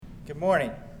Good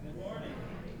morning. Good morning.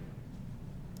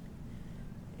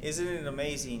 Isn't it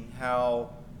amazing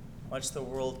how much the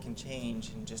world can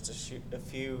change in just a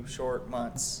few short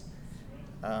months?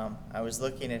 I was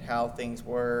looking at how things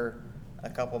were a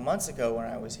couple months ago when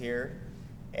I was here,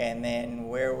 and then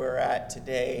where we're at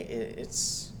today,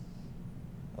 it's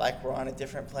like we're on a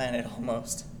different planet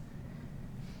almost.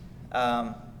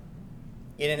 In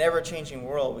an ever-changing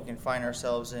world, we can find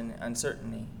ourselves in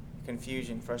uncertainty,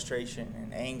 confusion, frustration,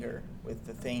 and anger with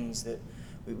the things that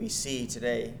we see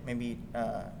today, maybe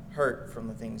hurt from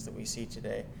the things that we see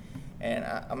today. And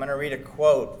I'm going to read a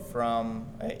quote from,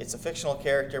 it's a fictional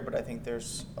character, but I think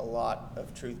there's a lot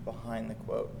of truth behind the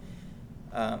quote,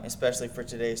 especially for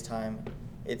today's time.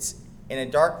 It's, "In a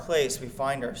dark place we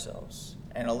find ourselves,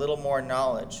 and a little more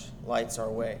knowledge lights our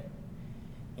way."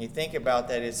 You think about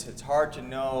that, it's hard to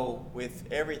know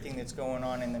with everything that's going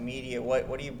on in the media,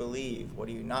 what do you believe, what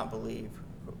do you not believe,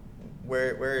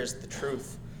 where is the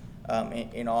truth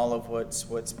in all of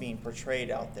what's being portrayed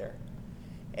out there.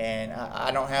 And I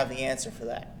don't have the answer for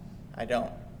that. I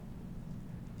don't.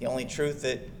 The only truth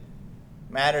that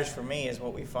matters for me is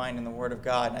what we find in the Word of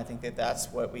God, and I think that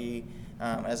that's what we,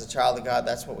 as a child of God,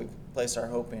 that's what we place our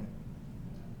hope in.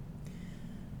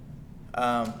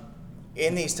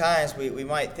 In these times, we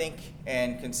might think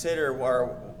and consider or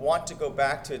want to go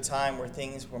back to a time where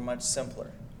things were much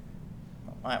simpler.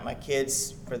 My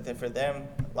kids, for them,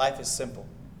 life is simple.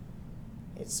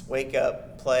 It's wake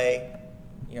up, play,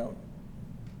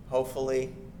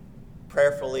 hopefully,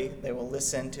 prayerfully, they will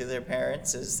listen to their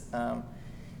parents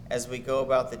as we go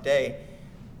about the day.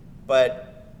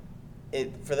 But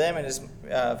for them, it is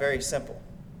very simple.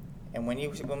 And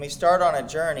when we start on a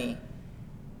journey,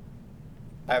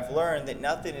 I've learned that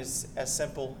nothing is as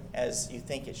simple as you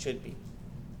think it should be.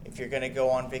 If you're going to go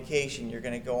on vacation, you're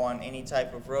going to go on any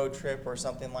type of road trip or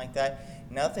something like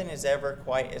that, nothing is ever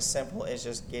quite as simple as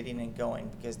just getting and going,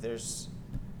 because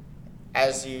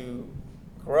as you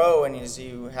grow and as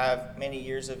you have many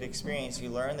years of experience, you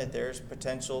learn that there's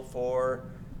potential for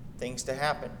things to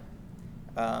happen.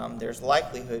 There's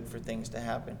likelihood for things to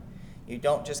happen. You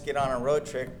don't just get on a road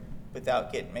trip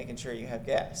without making sure you have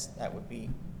gas. That would be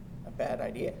a bad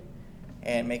idea.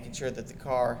 And making sure that the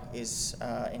car is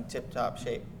in tip-top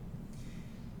shape.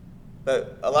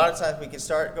 But a lot of times we can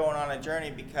start going on a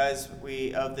journey because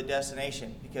of the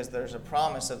destination, because there's a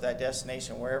promise of that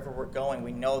destination. Wherever we're going,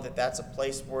 we know that that's a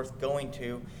place worth going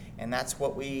to, and that's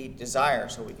what we desire,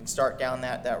 so we can start down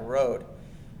that road.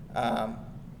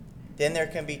 Then there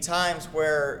can be times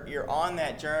where you're on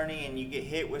that journey and you get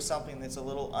hit with something that's a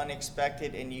little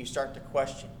unexpected, and you start to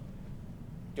question.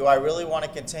 Do I really want to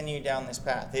continue down this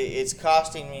path? It's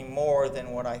costing me more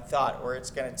than what I thought, or it's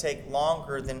going to take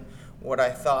longer than what I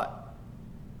thought.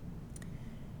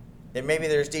 Then maybe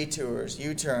there's detours,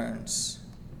 U-turns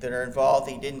that are involved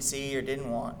that you didn't see or didn't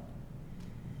want.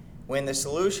 When the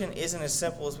solution isn't as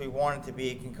simple as we want it to be,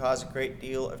 it can cause a great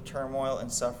deal of turmoil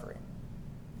and suffering.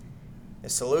 The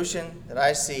solution that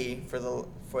I see for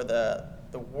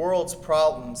the world's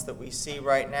problems that we see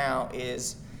right now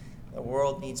is the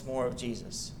world needs more of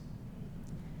Jesus.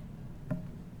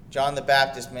 John the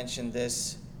Baptist mentioned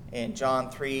this in John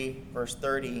 3, verse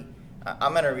 30.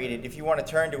 I'm going to read it. If you want to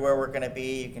turn to where we're going to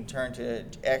be, you can turn to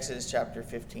Exodus chapter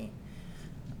 15.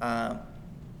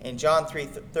 In John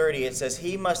 3:30, it says,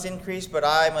 "He must increase, but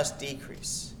I must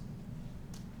decrease."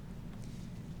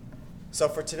 So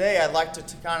for today, I'd like to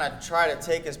kind of try to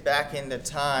take us back into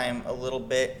time a little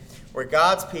bit, where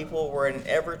God's people were in an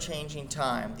ever-changing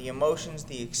time. The emotions,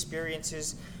 the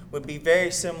experiences would be very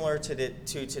similar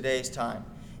to today's time.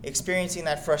 Experiencing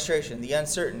that frustration, the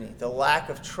uncertainty, the lack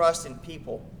of trust in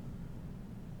people.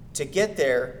 To get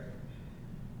there,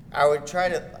 I would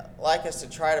like us to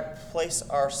try to place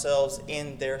ourselves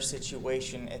in their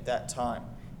situation at that time.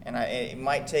 And it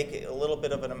might take a little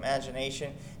bit of an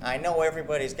imagination. I know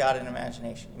everybody's got an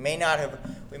imagination.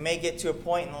 We may get to a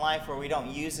point in life where we don't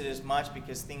use it as much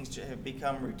because things have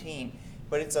become routine.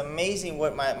 But it's amazing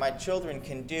what my children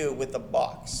can do with a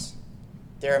box.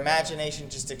 Their imagination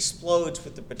just explodes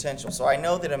with the potential. So I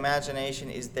know that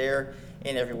imagination is there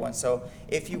in everyone. So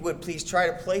if you would, please try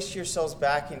to place yourselves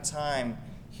back in time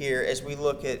here as we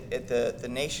look at the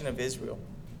nation of Israel.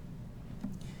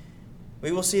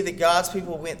 We will see that God's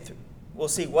people went through. We'll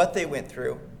see what they went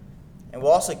through, and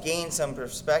we'll also gain some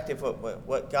perspective of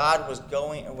what God was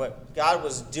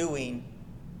doing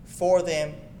for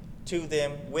them, to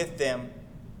them, with them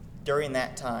during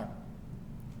that time.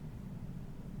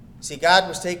 See, God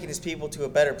was taking his people to a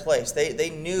better place. They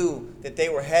knew that they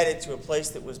were headed to a place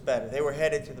that was better. They were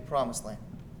headed to the promised land.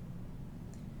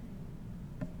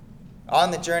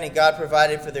 On the journey, God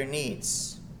provided for their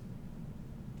needs.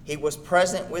 He was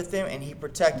present with them, and he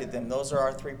protected them. Those are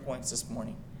our 3 points this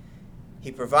morning.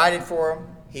 He provided for them,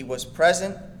 he was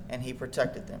present, and he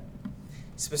protected them.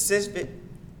 Specifically,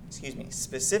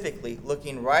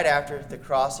 looking right after the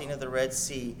crossing of the Red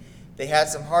Sea, they had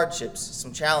some hardships,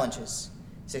 some challenges,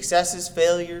 successes,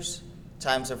 failures,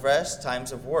 times of rest,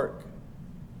 times of work.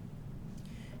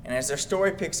 And as their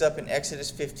story picks up in Exodus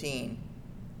 15,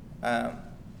 the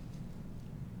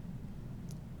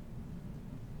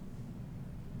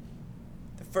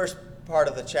first part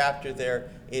of the chapter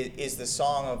there is the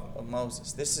song of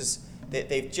Moses.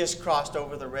 They've just crossed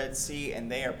over the Red Sea,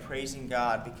 and they are praising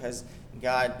God because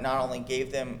God not only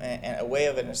gave them a way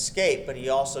of an escape, but he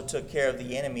also took care of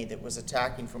the enemy that was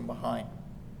attacking from behind.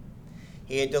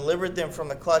 He had delivered them from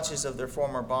the clutches of their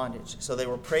former bondage. So they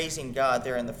were praising God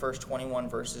there in the first 21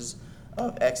 verses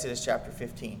of Exodus chapter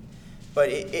 15. But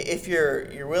if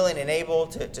you're willing and able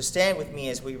to stand with me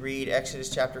as we read Exodus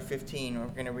chapter 15, we're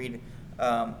going to read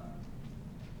a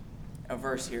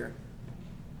verse here.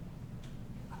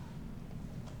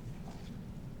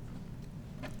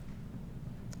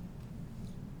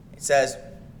 It says,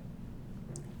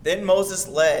 "Then Moses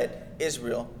led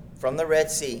Israel from the Red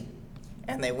Sea,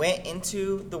 and they went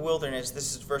into the wilderness."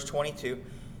 This is verse 22.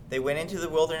 "They went into the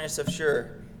wilderness of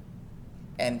Shur,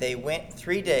 and they went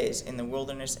 3 days in the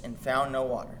wilderness and found no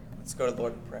water." Let's go to the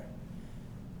Lord in prayer.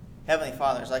 Heavenly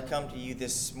Father, as I come to you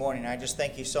this morning, I just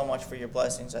thank you so much for your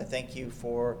blessings. I thank you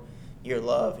for your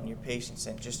love and your patience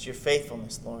and just your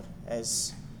faithfulness, Lord.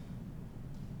 As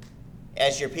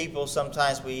your people,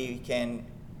 sometimes we can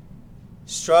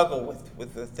struggle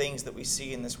with the things that we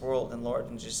see in this world, and Lord,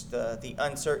 and just the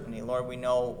uncertainty. Lord, we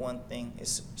know one thing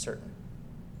is certain,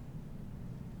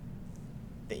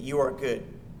 that you are good,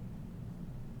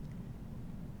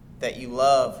 that you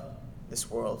love this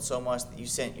world so much that you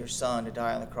sent your Son to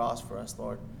die on the cross for us,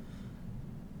 Lord.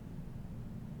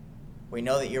 We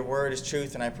know that your word is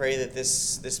truth, and I pray that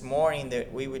this morning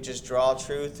that we would just draw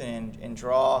truth and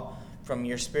draw from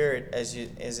your Spirit as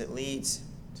it leads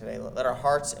today. Let our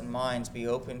hearts and minds be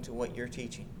open to what you're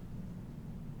teaching.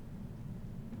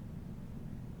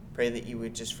 Pray that you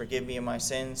would just forgive me of my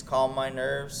sins, calm my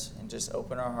nerves, and just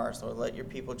open our hearts. Lord, let your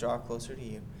people draw closer to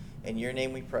you. In your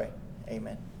name we pray.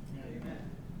 Amen. Amen.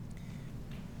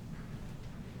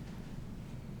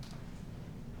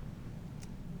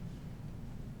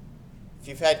 If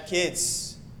you've had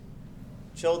kids,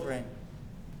 children,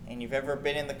 and you've ever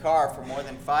been in the car for more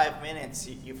than 5 minutes,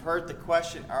 you've heard the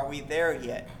question, "Are we there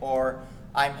yet?" Or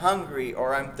 "I'm hungry,"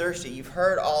 or "I'm thirsty." You've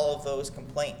heard all of those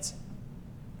complaints.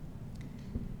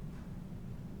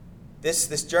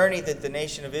 This journey that the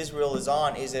nation of Israel is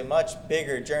on is a much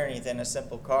bigger journey than a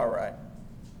simple car ride.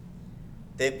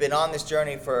 They've been on this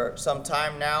journey for some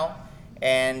time now,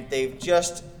 and they've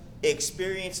just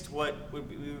experienced what we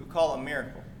would call a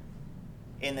miracle,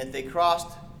 in that they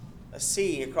crossed a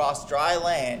sea across dry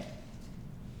land,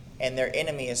 and their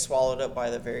enemy is swallowed up by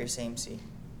the very same sea.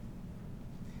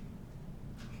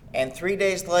 And 3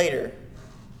 days later,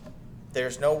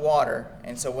 there's no water.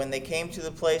 And so when they came to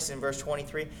the place in verse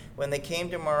 23, when they came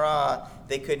to Marah,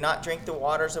 they could not drink the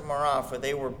waters of Marah, for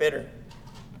they were bitter.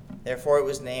 Therefore it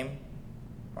was named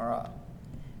Marah.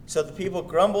 So the people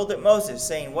grumbled at Moses,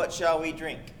 saying, "What shall we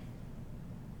drink?"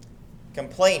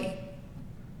 Complaining.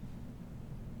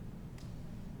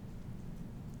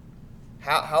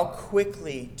 How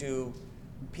quickly do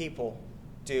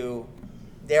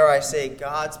dare I say,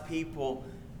 God's people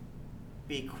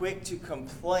be quick to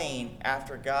complain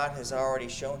after God has already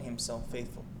shown himself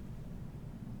faithful?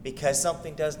 Because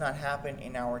something does not happen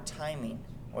in our timing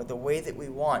or the way that we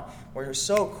want. We're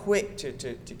so quick to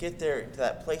get there to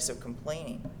that place of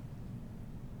complaining.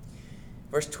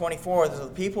 Verse 24, the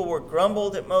people were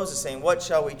grumbled at Moses, saying, "What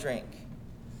shall we drink?"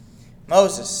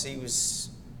 Moses, he was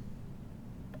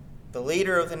the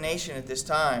leader of the nation at this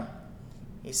time.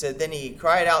 He said, then he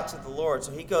cried out to the Lord.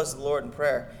 So he goes to the Lord in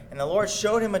prayer. And the Lord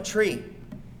showed him a tree,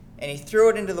 and he threw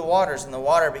it into the waters, and the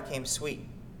water became sweet.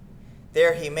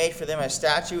 There he made for them a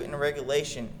statute and a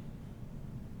regulation,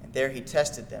 and there he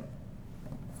tested them.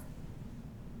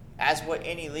 As what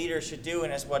any leader should do,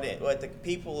 and as what the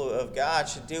people of God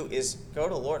should do, is go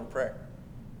to the Lord in prayer.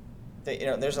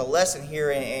 There's a lesson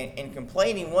here in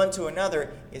complaining one to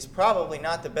another is probably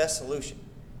not the best solution.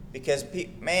 Because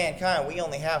mankind, we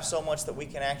only have so much that we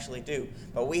can actually do.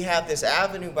 But we have this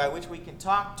avenue by which we can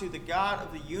talk to the God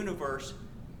of the universe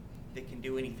that can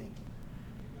do anything.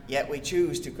 Yet we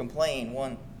choose to complain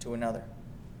one to another.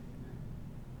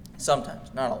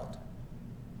 Sometimes, not all the time.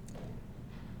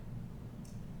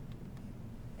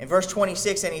 In verse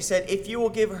 26, and he said, "If you will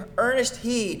give earnest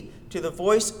heed to the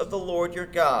voice of the Lord your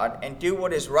God, and do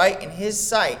what is right in his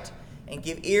sight, and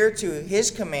give ear to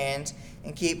his commands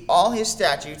and keep all his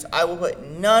statutes, I will put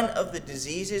none of the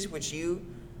diseases which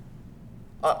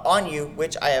on you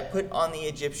which I have put on the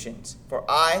Egyptians, for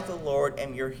I, the Lord,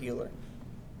 am your healer.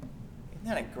 Isn't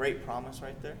that a great promise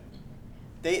right there?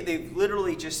 They've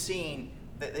literally just seen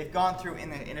that they've gone through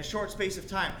in a short space of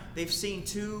time. They've seen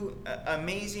two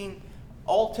amazing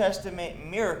Old Testament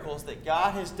miracles that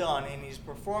God has done, and he's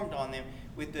performed on them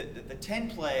with the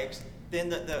 10 plagues, then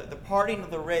the parting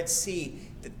of the Red Sea.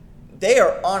 They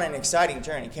are on an exciting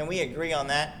journey. Can we agree on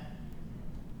that?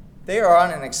 They are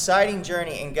on an exciting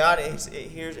journey, and God is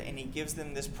here, and he gives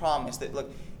them this promise that,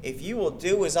 look, if you will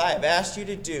do as I have asked you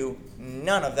to do,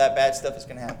 none of that bad stuff is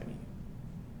going to happen to you.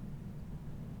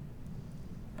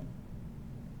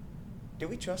 Do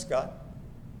we trust God?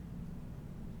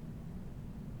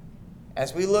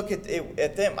 As we look at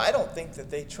them, I don't think that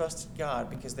they trusted God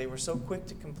because they were so quick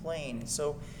to complain and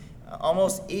so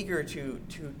almost eager to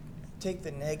take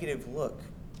the negative look.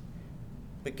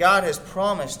 But God has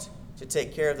promised to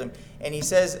take care of them. And he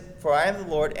says, for I am the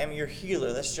Lord, am your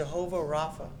healer. That's Jehovah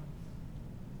Rapha.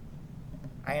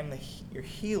 I am your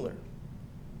healer.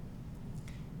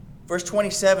 Verse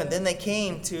 27, then they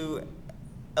came to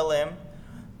Elim,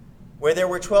 where there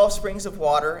were 12 springs of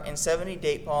water and 70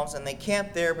 date palms, and they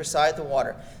camped there beside the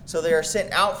water. So they are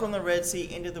sent out from the Red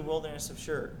Sea into the wilderness of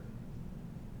Shur.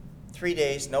 3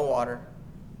 days, no water.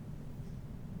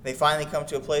 They finally come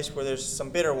to a place where there's some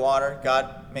bitter water.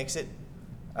 God makes it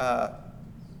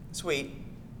sweet.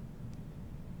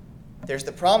 There's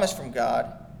the promise from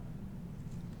God.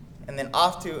 And then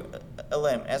off to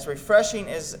Elim. As refreshing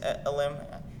as Elim,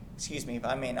 excuse me if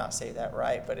I may not say that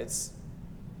right, but it's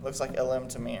looks like Elim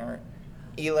to me, or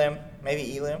Elim,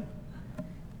 maybe Elim.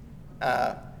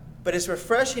 But as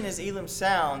refreshing as Elim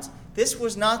sounds, this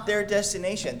was not their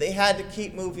destination. They had to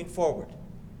keep moving forward.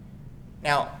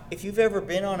 Now, if you've ever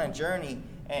been on a journey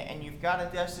and you've got a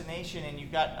destination and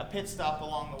you've got a pit stop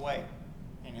along the way,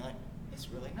 and you're like, it's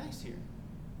really nice here.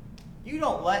 You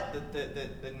don't let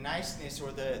the niceness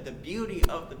or the beauty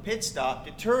of the pit stop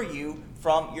deter you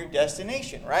from your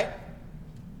destination, right?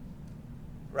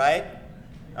 Right?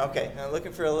 Okay, now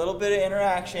looking for a little bit of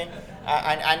interaction.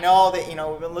 I know that,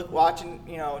 we've been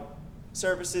watching,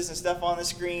 services and stuff on the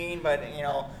screen, but,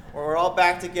 we're all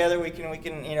back together. We can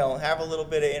have a little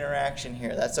bit of interaction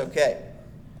here. That's okay.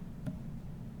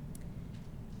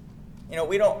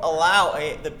 We don't allow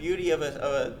the beauty of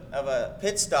a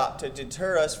pit stop to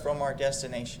deter us from our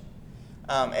destination.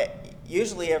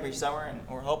 Usually every summer, and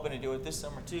we're hoping to do it this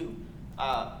summer too,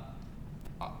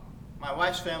 my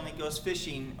wife's family goes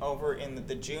fishing over in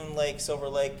the June Lake, Silver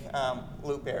Lake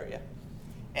loop area.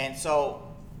 And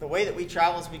so the way that we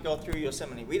travel is we go through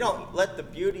Yosemite. We don't let the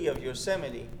beauty of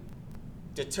Yosemite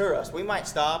deter us. We might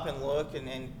stop and look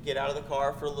and get out of the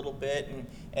car for a little bit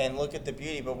and look at the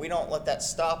beauty, but we don't let that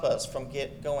stop us from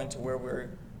going to where we're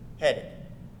headed.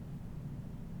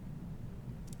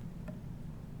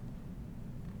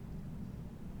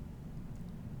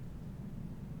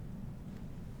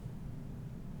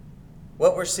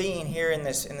 What we're seeing here in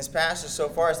this passage so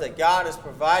far is that God is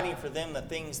providing for them the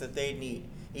things that they need.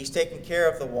 He's taking care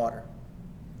of the water.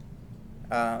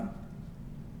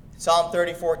 Psalm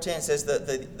 34:10 says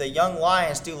that the young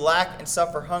lions do lack and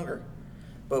suffer hunger,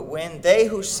 but when they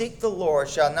who seek the Lord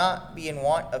shall not be in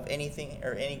want of anything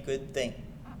or any good thing.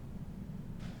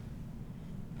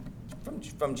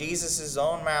 From Jesus'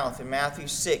 own mouth in Matthew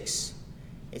 6,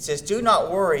 it says, do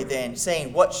not worry then,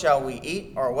 saying, what shall we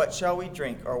eat, or what shall we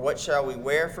drink, or what shall we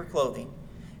wear for clothing?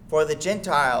 For the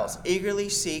Gentiles eagerly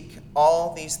seek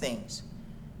all these things.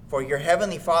 For your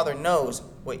heavenly Father knows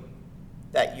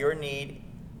that you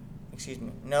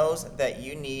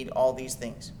need all these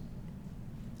things.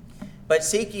 But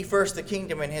seek ye first the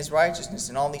kingdom and his righteousness,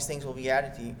 and all these things will be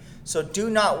added to you. So do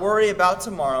not worry about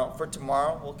tomorrow, for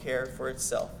tomorrow will care for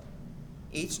itself.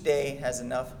 Each day has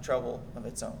enough trouble of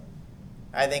its own.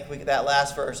 I think that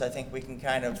last verse, I think we can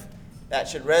that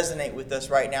should resonate with us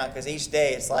right now, because each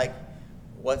day it's like,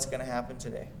 what's going to happen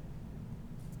today?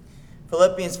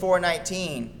 Philippians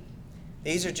 4:19.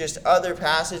 These are just other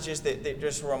passages that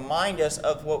just remind us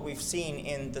of what we've seen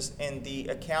in the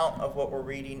account of what we're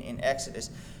reading in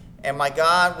Exodus. And my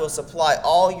God will supply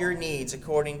all your needs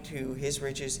according to his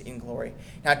riches in glory.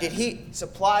 Now, did he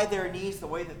supply their needs the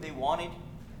way that they wanted?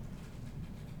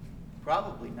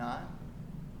 Probably not.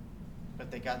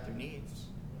 But they got their needs.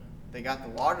 They got the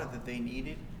water that they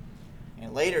needed.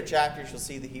 In later chapters, you'll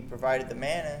see that he provided the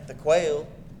manna, the quail.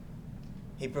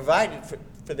 He provided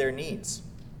for their needs.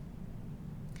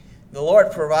 The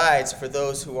Lord provides for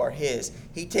those who are his.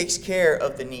 He takes care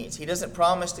of the needs. He doesn't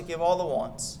promise to give all the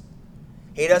wants.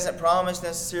 He doesn't promise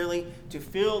necessarily to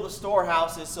fill the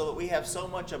storehouses so that we have so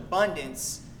much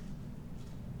abundance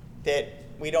that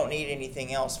we don't need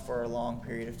anything else for a long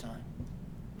period of time.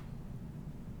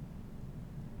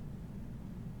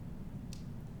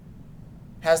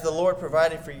 Has the Lord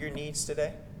provided for your needs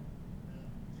today?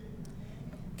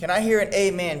 Can I hear an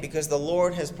amen? Because the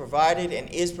Lord has provided and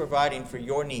is providing for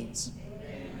your needs.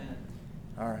 Amen.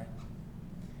 All right.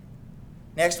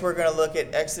 Next, we're going to look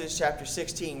at Exodus chapter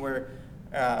 16, where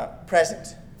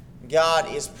present.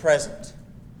 God is present.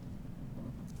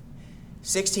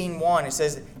 16:1, it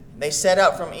says, they set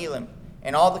out from Elim,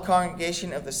 and all the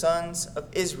congregation of the sons of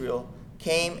Israel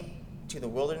came to the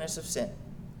wilderness of Sin,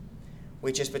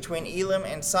 which is between Elim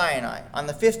and Sinai, on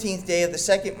the 15th day of the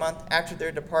second month after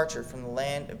their departure from the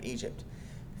land of Egypt.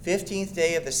 15th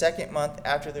day of the second month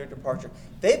after their departure.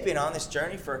 They've been on this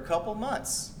journey for a couple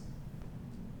months.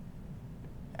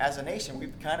 As a nation,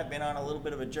 we've kind of been on a little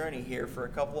bit of a journey here for a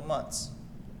couple of months.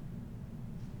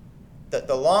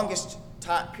 The longest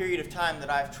period of time that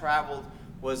I've traveled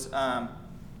was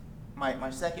my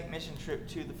second mission trip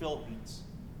to the Philippines.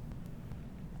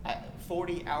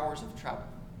 40 hours of travel.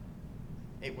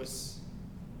 It was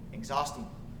exhausting.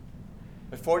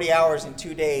 But 40 hours in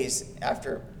 2 days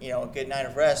after, a good night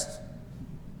of rest,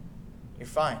 you're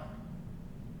fine.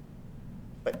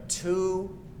 But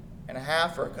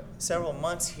 2.5 or several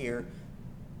months here,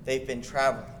 they've been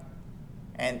traveling.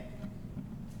 And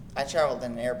I traveled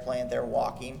in an airplane. They're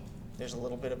walking. There's a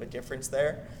little bit of a difference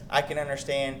there. I can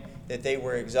understand that they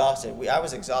were exhausted. I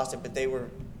was exhausted, but they were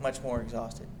much more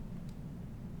exhausted.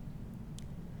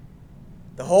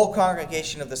 The whole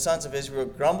congregation of the sons of Israel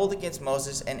grumbled against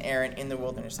Moses and Aaron in the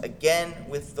wilderness, again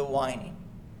with the whining.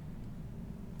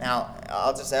 Now,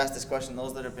 I'll just ask this question,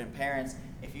 those that have been parents,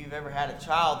 if you've ever had a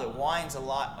child that whines a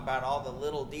lot about all the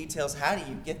little details, how do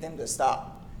you get them to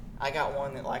stop? I got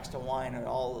one that likes to whine at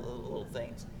all the little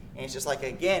things. And it's just like,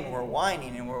 again, we're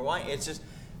whining and we're whining. It's just,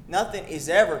 nothing is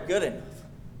ever good enough.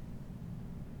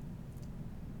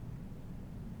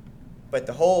 But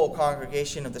the whole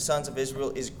congregation of the sons of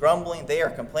Israel is grumbling. They are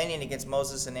complaining against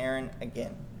Moses and Aaron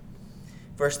again.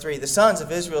 Verse 3, the sons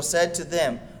of Israel said to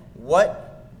them,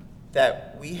 what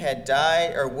that we had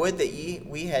died, or would that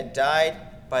we had died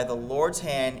by the Lord's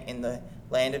hand in the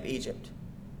land of Egypt,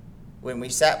 when we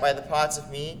sat by the pots of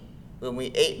meat, when we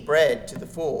ate bread to the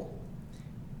full.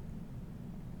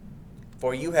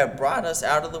 For you have brought us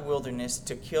out of the wilderness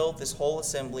to kill this whole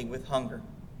assembly with hunger.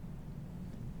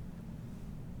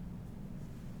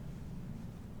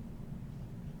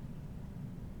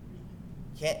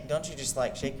 Don't you just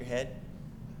shake your head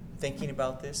thinking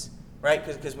about this, right?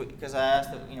 Because I asked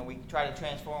that we try to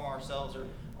transform ourselves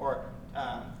or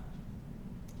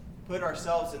put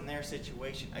ourselves in their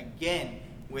situation again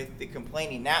with the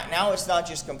complaining. Now it's not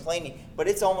just complaining, but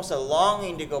it's almost a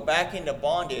longing to go back into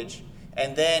bondage,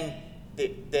 and then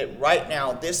that right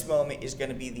now this moment is going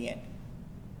to be the end.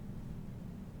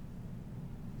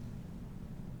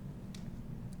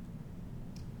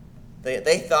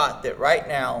 They thought that right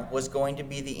now was going to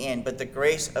be the end, but the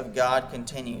grace of God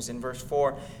continues. In verse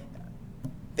 4,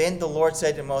 then the Lord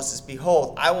said to Moses,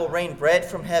 behold, I will rain bread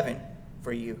from heaven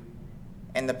for you,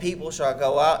 and the people shall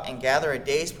go out and gather a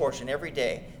day's portion every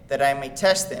day, that I may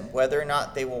test them whether or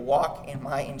not they will walk in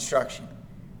my instruction.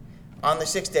 On the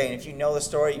 6th day, and if you know the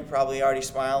story, you're probably already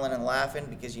smiling and laughing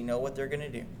because you know what they're going to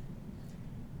do.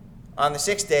 On the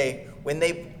 6th day, when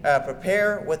they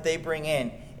prepare what they bring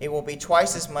in, it will be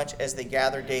twice as much as they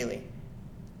gather daily.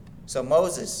 So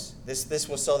Moses, this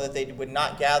was so that they would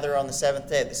not gather on the 7th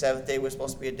day. The 7th day was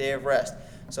supposed to be a day of rest.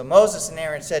 So Moses and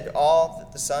Aaron said to all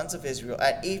the sons of Israel,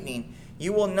 at evening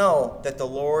you will know that the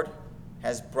Lord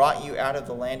has brought you out of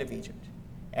the land of Egypt.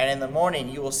 And in the morning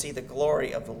you will see the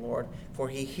glory of the Lord, for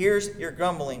he hears your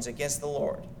grumblings against the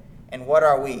Lord. And what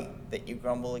are we that you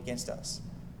grumble against us?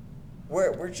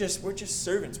 We're just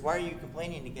servants. Why are you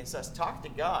complaining against us? Talk to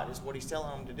God is what he's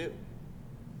telling them to do.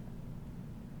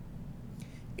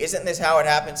 Isn't this how it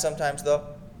happens sometimes, though?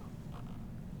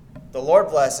 The Lord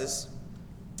blesses.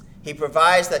 He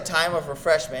provides that time of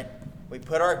refreshment. We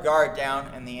put our guard down,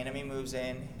 and the enemy moves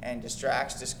in and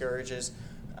distracts, discourages,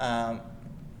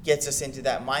 gets us into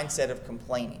that mindset of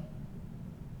complaining.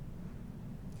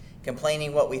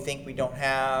 Complaining what we think we don't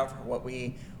have, what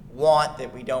we want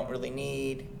that we don't really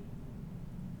need.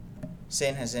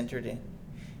 Sin has entered in.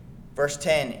 Verse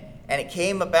 10, and it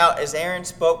came about as Aaron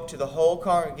spoke to the whole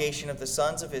congregation of the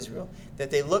sons of Israel,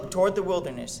 that they looked toward the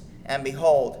wilderness, and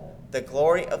behold, the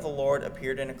glory of the Lord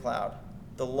appeared in a cloud.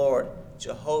 The Lord,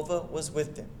 Jehovah, was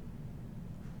with them.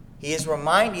 He is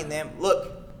reminding them,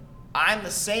 look, I'm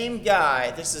the same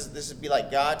guy. This would be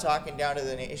like God talking down to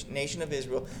the nation of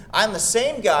Israel. I'm the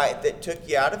same guy that took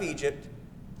you out of Egypt,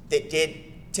 that did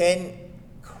 10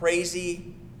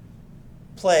 crazy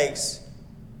plagues,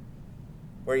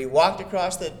 where you walked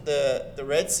across the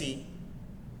Red Sea,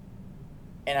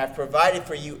 and I've provided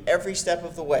for you every step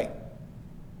of the way.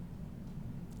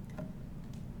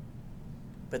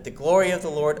 But the glory of the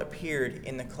Lord appeared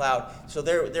in the cloud. So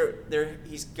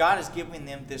God is giving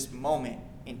them this moment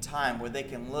in time where they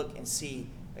can look and see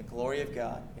the glory of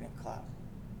God in a cloud.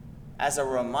 As a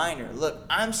reminder, look,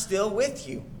 I'm still with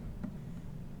you.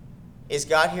 Is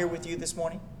God here with you this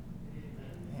morning?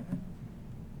 Amen.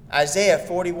 Isaiah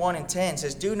 41:10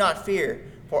 says, do not fear,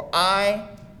 for I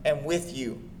am with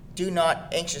you. Do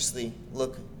not anxiously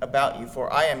look about you,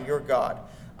 for I am your God.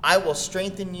 I will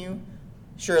strengthen you.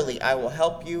 Surely I will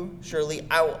help you. Surely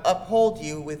I will uphold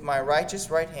you with my righteous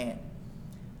right hand.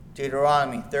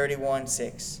 Deuteronomy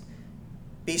 31:6.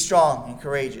 Be strong and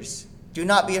courageous. Do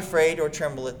not be afraid or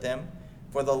tremble at them,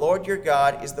 for the Lord your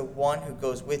God is the one who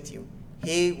goes with you.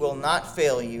 He will not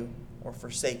fail you or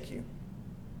forsake you.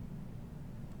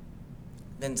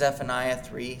 Then Zephaniah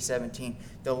 3:17.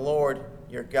 The Lord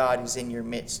your God is in your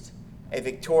midst, a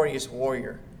victorious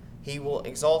warrior. He will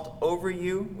exult over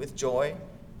you with joy.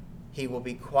 He will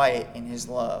be quiet in his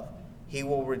love. He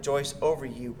will rejoice over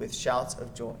you with shouts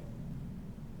of joy.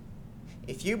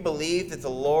 If you believe that the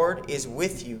Lord is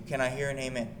with you, can I hear an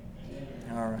amen?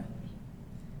 Amen. All right.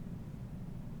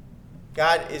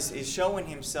 God is showing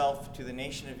himself to the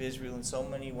nation of Israel in so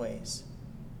many ways.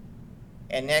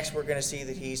 And next we're going to see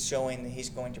that he's showing that he's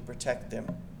going to protect them.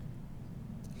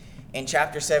 In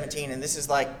chapter 17, and this is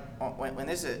like, when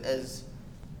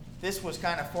this was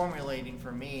kind of formulating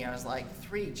for me, I was like,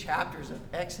 3 chapters of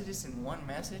Exodus in one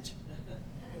message?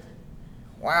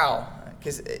 Wow.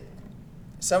 Because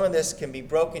some of this can be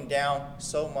broken down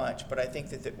so much, but I think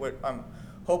that what I'm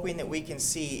hoping that we can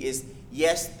see is,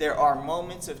 yes, there are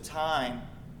moments of time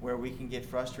where we can get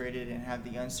frustrated and have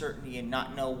the uncertainty and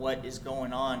not know what is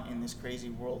going on in this crazy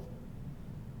world.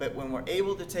 But when we're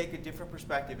able to take a different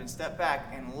perspective and step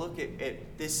back and look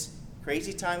at this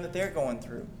crazy time that they're going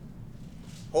through,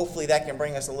 hopefully that can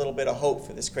bring us a little bit of hope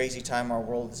for this crazy time our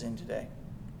world is in today.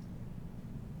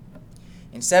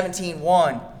 In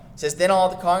 17:1, it says, Then all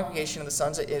the congregation of the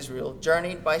sons of Israel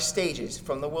journeyed by stages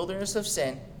from the wilderness of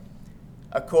Sin,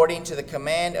 according to the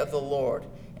command of the Lord,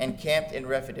 and camped in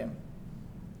Rephidim.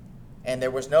 And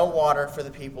there was no water for the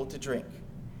people to drink.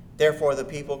 Therefore the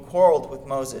people quarreled with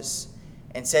Moses,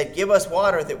 and said, Give us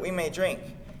water that we may drink.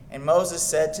 And Moses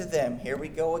said to them, here we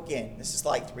go again. This is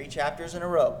like 3 chapters in a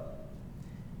row.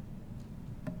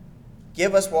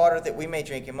 Give us water that we may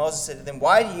drink. And Moses said to them,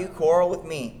 Why do you quarrel with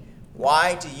me?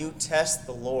 Why do you test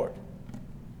the Lord?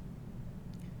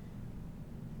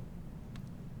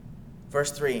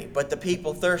 Verse 3, But the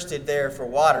people thirsted there for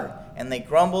water, and they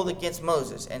grumbled against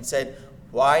Moses, and said,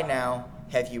 Why now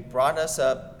have you brought us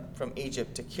up from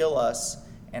Egypt to kill us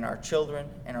and our children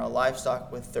and our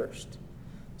livestock with thirst?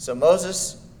 So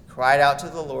Moses cried out to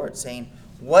the Lord, saying,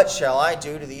 What shall I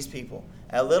do to these people?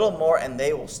 A little more, and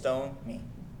they will stone me.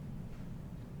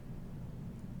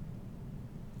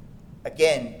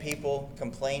 Again, people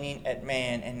complaining at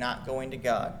man and not going to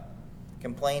God.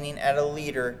 Complaining at a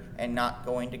leader and not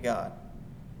going to God.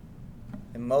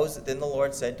 And then the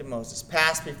Lord said to Moses,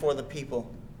 Pass before the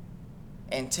people,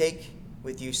 and take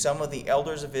with you some of the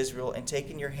elders of Israel, and take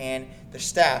in your hand the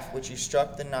staff which you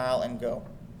struck the Nile, and go.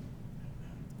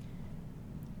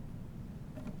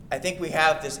 I think we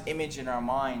have this image in our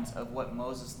minds of what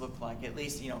Moses looked like, at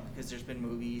least, because there's been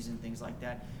movies and things like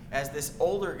that, as this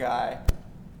older guy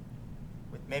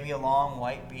with maybe a long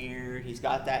white beard. He's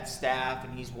got that staff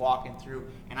and he's walking through.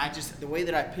 And the way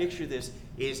that I picture this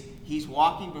is he's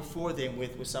walking before them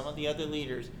with some of the other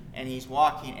leaders, and he's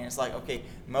walking, and it's like, okay,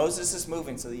 Moses is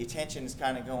moving, so the attention is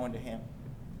kind of going to him.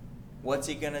 What's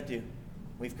he going to do?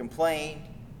 We've complained.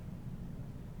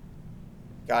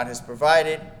 God has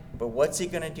provided, but what's he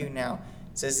going to do now?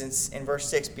 It says in verse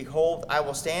 6, Behold, I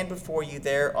will stand before you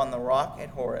there on the rock at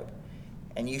Horeb,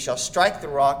 and you shall strike the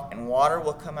rock, and water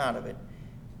will come out of it,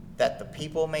 that the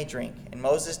people may drink. And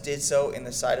Moses did so in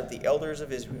the sight of the elders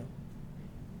of Israel.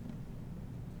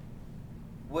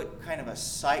 What kind of a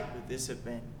sight would this have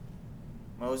been?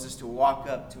 Moses to walk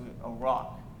up to a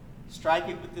rock, strike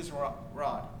it with this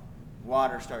rod,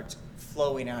 water starts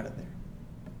flowing out of there.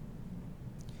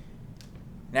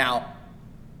 Now,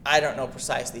 I don't know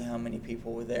precisely how many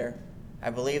people were there. I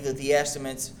believe that the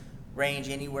estimates range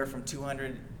anywhere from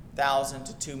 200,000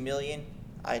 to 2 million.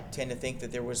 I tend to think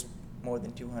that there was more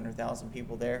than 200,000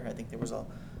 people there. I think there was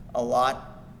a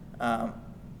lot.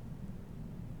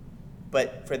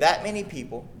 But for that many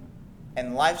people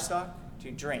and livestock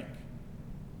to drink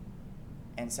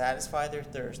and satisfy their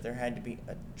thirst, there had to be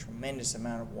a tremendous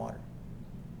amount of water.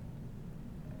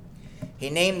 He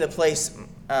named the place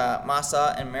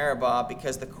Massah and Meribah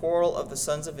because the quarrel of the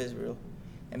sons of Israel,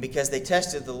 and because they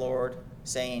tested the Lord,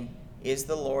 saying, "Is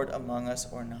the Lord among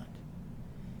us or not?"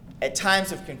 At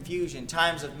times of confusion,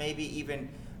 times of maybe even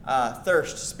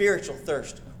thirst, spiritual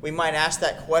thirst, we might ask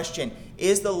that question,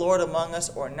 is the Lord among us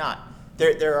or not?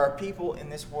 There are people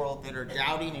in this world that are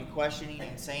doubting and questioning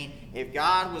and saying, if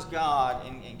God was God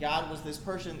and God was this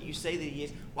person that you say that he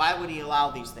is, why would he allow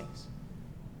these things?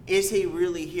 Is he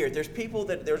really here?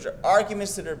 There's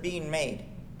arguments that are being made.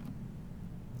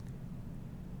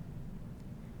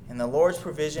 And the Lord's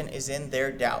provision is in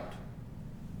their doubt.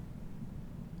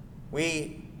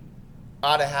 We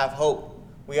ought to have hope.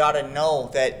 We ought to know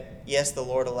that, yes, the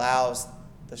Lord allows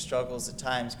the struggles at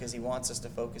times because he wants us to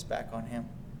focus back on him.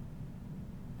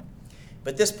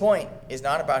 But this point is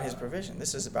not about his provision.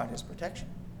 This is about his protection.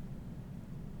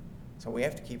 So we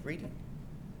have to keep reading.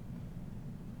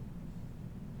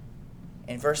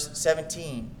 In verse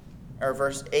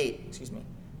 8,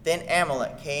 then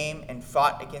Amalek came and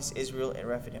fought against Israel at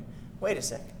Rephidim. Wait a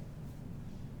second.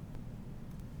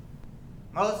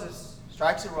 Moses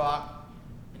strikes a rock.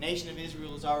 The nation of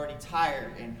Israel is already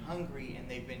tired and hungry, and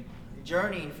they've been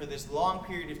journeying for this long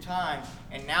period of time,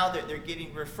 and now that they're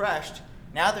getting refreshed,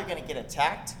 now they're going to get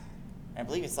attacked. I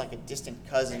believe it's like a distant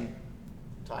cousin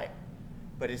type,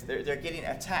 but they're getting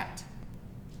attacked.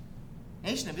 The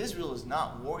nation of Israel is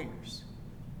not warriors.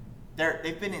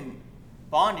 They've been in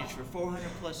bondage for 400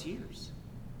 plus years.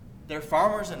 They're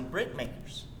farmers and brick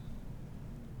makers.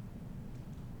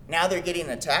 Now they're getting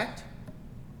attacked.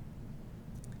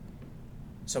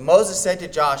 So Moses said to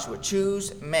Joshua,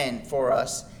 "Choose men for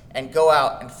us and go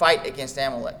out and fight against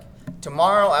Amalek.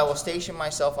 Tomorrow I will station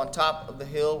myself on top of the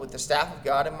hill with the staff of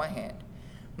God in my hand."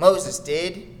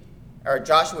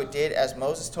 Joshua did as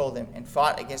Moses told him and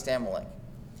fought against Amalek.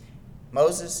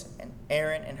 Moses and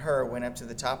Aaron and Hur went up to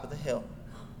the top of the hill.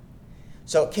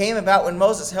 So it came about when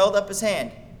Moses held up his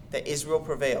hand that Israel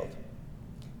prevailed.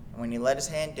 And when he let his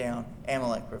hand down,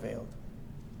 Amalek prevailed.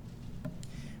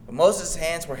 But Moses'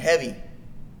 hands were heavy.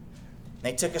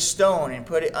 They took a stone and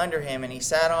put it under him, and he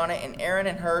sat on it, and Aaron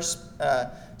and Hur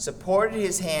supported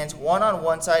his hands, one on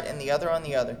one side and the other on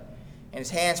the other. And his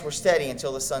hands were steady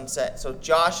until the sun set. So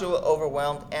Joshua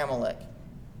overwhelmed Amalek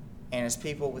and his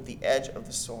people with the edge of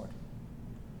the sword.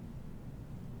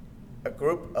 A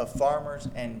group of farmers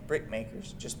and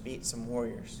brickmakers just beat some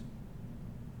warriors.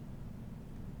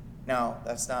 No,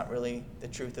 that's not really the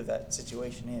truth of that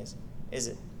situation is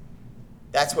it?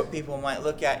 That's what people might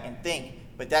look at and think,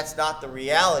 but that's not the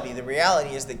reality. The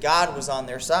reality is that God was on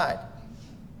their side.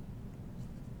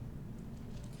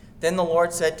 Then the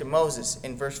Lord said to Moses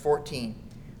in verse 14,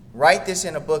 "Write this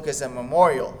in a book as a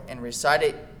memorial and recite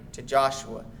it to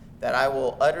Joshua, that I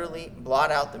will utterly blot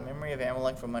out the memory of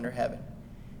Amalek from under heaven."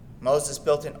 Moses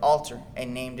built an altar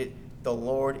and named it, "The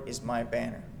Lord is my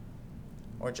banner,"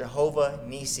 or Jehovah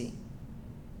Nissi.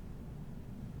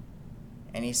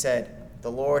 And he said,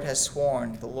 "The Lord has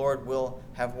sworn, the Lord will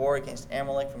have war against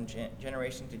Amalek from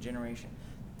generation to generation."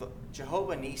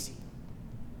 Jehovah Nissi.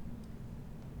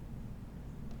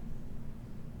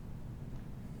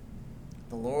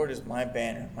 The Lord is my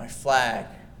banner, my flag.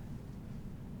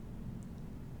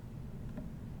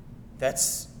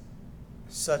 That's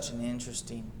such an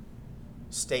interesting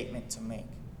statement to make.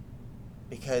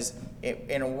 Because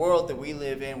in a world that we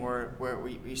live in where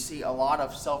we see a lot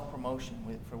of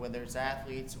self-promotion, for whether it's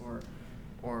athletes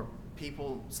or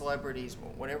people, celebrities,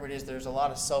 whatever it is, there's a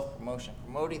lot of self-promotion,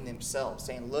 promoting themselves,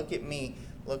 saying, "Look at me,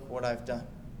 look what I've done.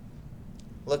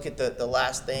 Look at the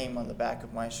last name on the back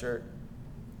of my shirt."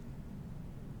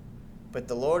 But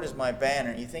the Lord is my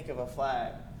banner. You think of a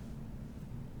flag.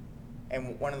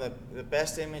 And one of the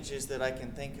best images that I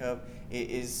can think of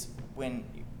is when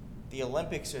the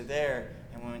Olympics are there,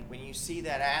 and when you see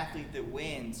that athlete that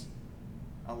wins,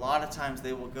 a lot of times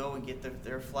they will go and get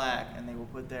their flag, and they will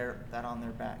put that on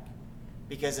their back.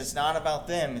 Because it's not about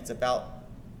them, it's about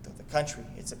the country.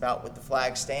 It's about what the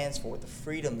flag stands for, the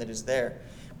freedom that is there.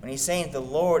 When he's saying, "The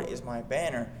Lord is my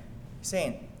banner," he's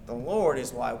saying, the Lord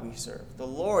is why we serve. The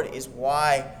Lord is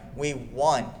why we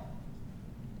won.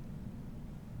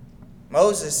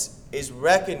 Moses is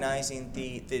recognizing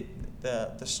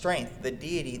the strength, the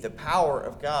deity, the power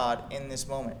of God in this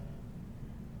moment.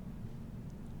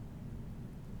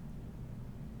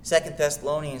 2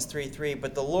 Thessalonians 3:3,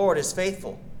 "But the Lord is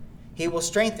faithful. He will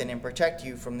strengthen and protect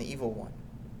you from the evil one."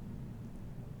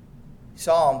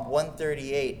 Psalm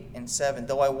 138:7,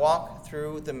 "Though I walk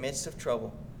through the midst of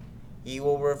trouble, You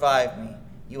will revive me.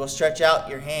 You will stretch out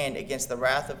your hand against the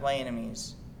wrath of my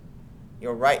enemies.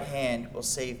 Your right hand will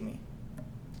save me.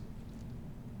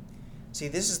 See,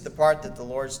 this is the part that the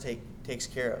Lord takes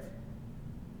care of.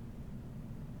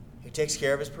 He takes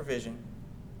care of his provision.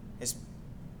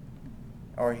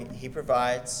 He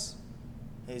provides.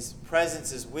 His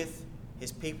presence is with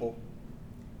his people,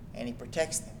 and he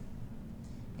protects them.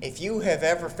 If you have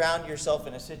ever found yourself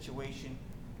in a situation,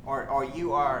 or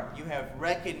you have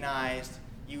recognized,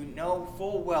 you know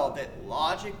full well that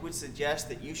logic would suggest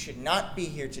that you should not be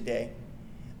here today,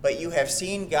 but you have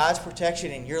seen God's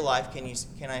protection in your life,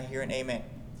 can I hear an amen?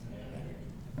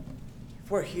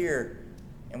 If we're here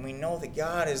and we know that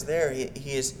God is there,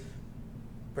 He has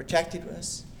protected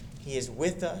us, He is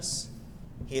with us,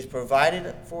 He has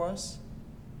provided for us,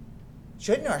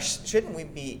 shouldn't we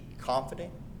be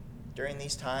confident during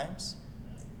these times?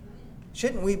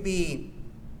 Shouldn't we be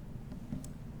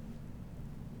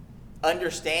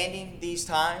understanding these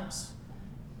times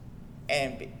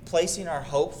and placing our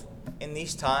hope in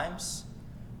these times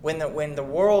when the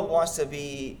world wants to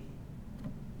be,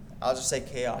 I'll just say,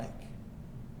 chaotic?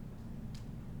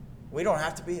 We don't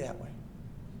have to be that way.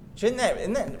 Doesn't that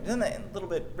a little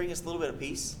bit bring us a little bit of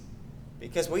peace?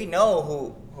 Because we know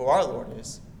who our Lord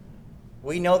is.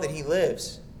 We know that He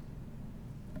lives.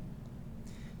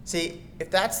 See, if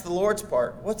that's the Lord's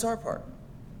part, what's our part?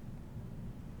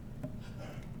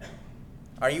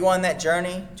 Are you on that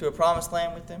journey to a promised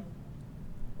land with Him?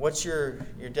 What's your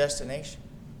destination?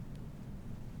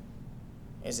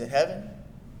 Is it heaven?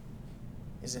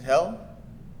 Is it hell?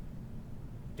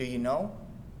 Do you know?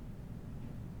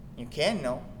 You can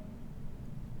know.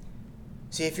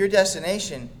 See, if your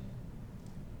destination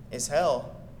is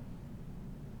hell,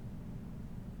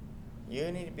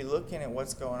 you need to be looking at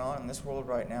what's going on in this world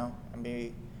right now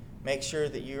and make sure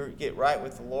that you get right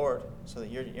with the Lord so that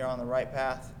you're on the right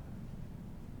path.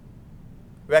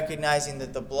 Recognizing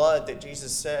that the blood that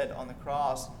Jesus said on the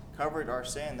cross covered our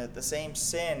sin, that the same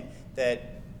sin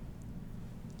that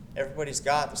everybody's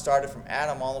got that started from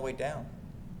Adam all the way down.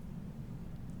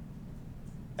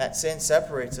 That sin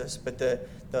separates us, but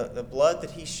the blood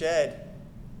that He shed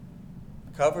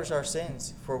covers our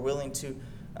sins if we're willing to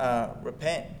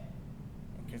repent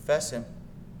and confess Him.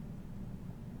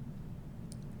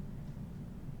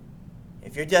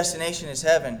 If your destination is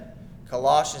heaven,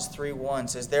 Colossians 3:1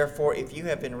 says, "Therefore, if you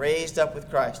have been raised up with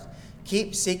Christ,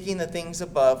 keep seeking the things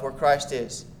above where Christ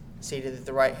is, seated at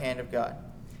the right hand of God.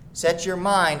 Set your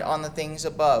mind on the things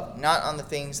above, not on the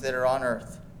things that are on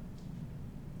earth."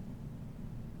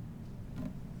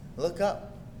 Look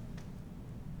up.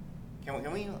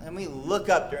 Can we look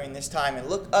up during this time and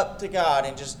look up to God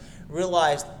and just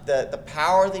realize the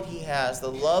power that He has,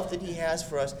 the love that He has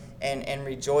for us, and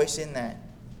rejoice in that?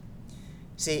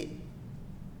 See,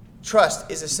 trust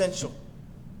is essential.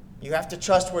 You have to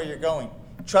trust where you're going.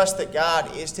 Trust that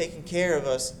God is taking care of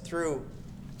us through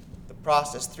the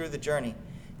process, through the journey.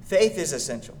 Faith is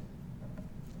essential.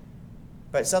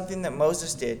 But something that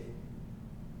Moses did,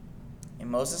 and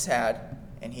Moses had,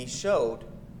 and he showed,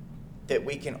 that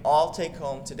we can all take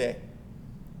home today: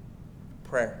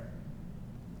 prayer.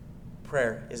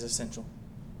 Prayer is essential.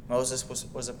 Moses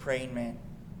was a praying man.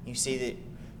 You see that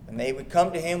when they would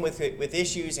come to him with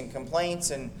issues and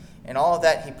complaints and all of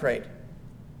that, he prayed.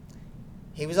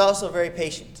 He was also very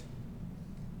patient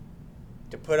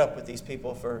to put up with these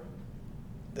people for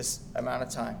this amount of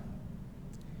time.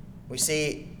 We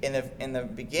see in the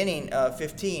beginning of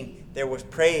 15, there was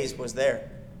praise was there.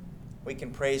 We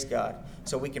can praise God.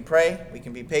 So we can pray, we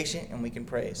can be patient, and we can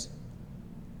praise.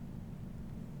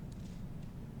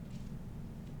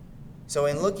 So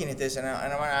in looking at this, and I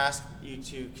want to ask you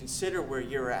to consider where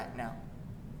you're at now.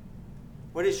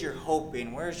 What is your hope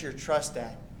in? Where is your trust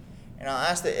at? And I'll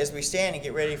ask that as we stand and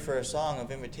get ready for a song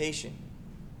of invitation,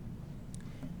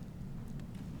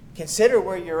 consider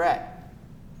where you're at.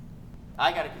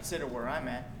 I got to consider where I'm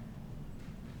at.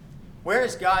 Where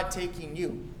is God taking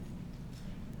you?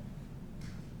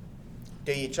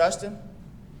 Do you trust Him?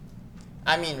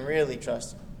 I mean, really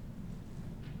trust Him.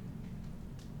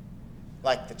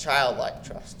 Like the childlike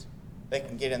trust. They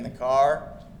can get in the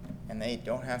car and they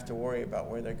don't have to worry about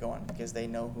where they're going because they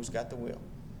know who's got the wheel.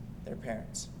 Their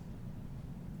parents.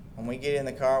 When we get in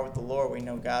the car with the Lord, we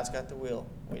know God's got the wheel.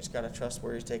 We just got to trust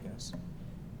where He's taking us.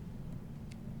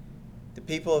 The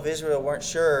people of Israel weren't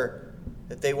sure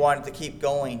that they wanted to keep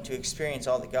going to experience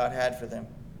all that God had for them.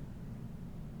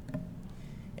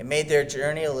 It made their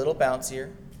journey a little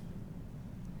bouncier.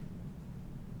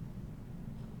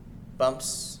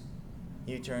 Bumps,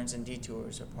 U-turns, and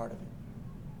detours are part of it.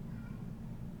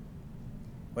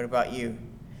 What about you?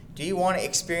 Do you want to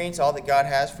experience all that God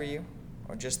has for you?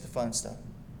 or just the fun stuff?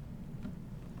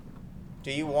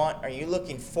 Are you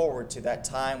looking forward to that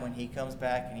time when he comes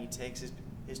back and he takes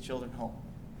his children home?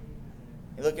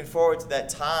 You're looking forward to that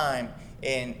time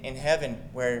in heaven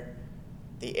where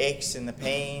the aches and the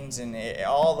pains and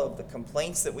all of the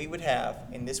complaints that we would have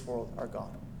in this world are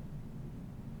gone.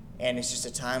 And it's just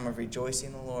a time of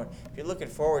rejoicing in the Lord. If you're looking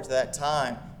forward to that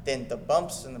time, then the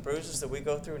bumps and the bruises that we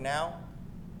go through now,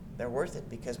 they're worth it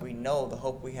because we know the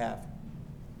hope we have.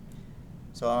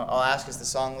 So I'll ask as the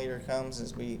song leader comes,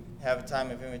 as we have a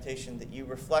time of invitation, that you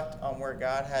reflect on where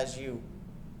God has you.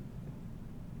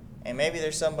 And maybe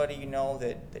there's somebody you know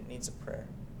that needs a prayer.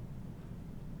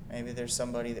 Maybe there's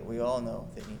somebody that we all know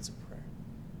that needs a prayer.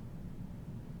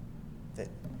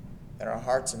 That our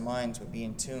hearts and minds would be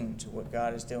in tune to what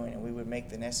God is doing, and we would make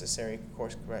the necessary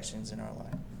course corrections in our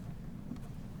life.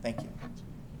 Thank you.